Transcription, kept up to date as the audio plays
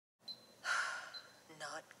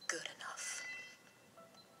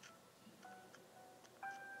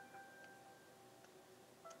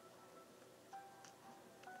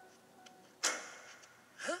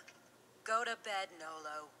bed,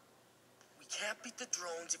 Nolo. We can't beat the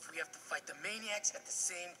drones if we have to fight the maniacs at the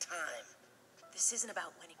same time. This isn't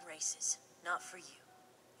about winning races. Not for you.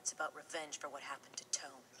 It's about revenge for what happened to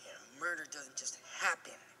Tone. Yeah, murder doesn't just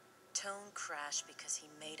happen. Tone crashed because he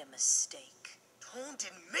made a mistake. Tone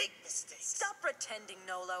didn't make mistakes. Stop pretending,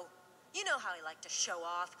 Nolo. You know how he liked to show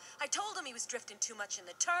off. I told him he was drifting too much in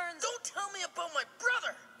the turns. Don't tell me about my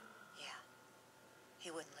brother! Yeah. He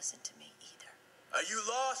wouldn't listen to me either. Are you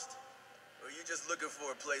lost? Or are you just looking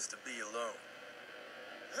for a place to be alone?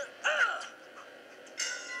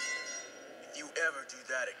 If you ever do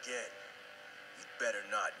that again, you'd better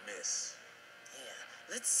not miss.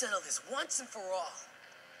 Yeah, let's settle this once and for all.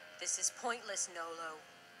 This is pointless, Nolo.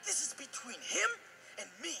 This is between him and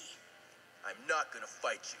me. I'm not gonna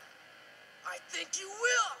fight you. I think you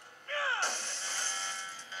will!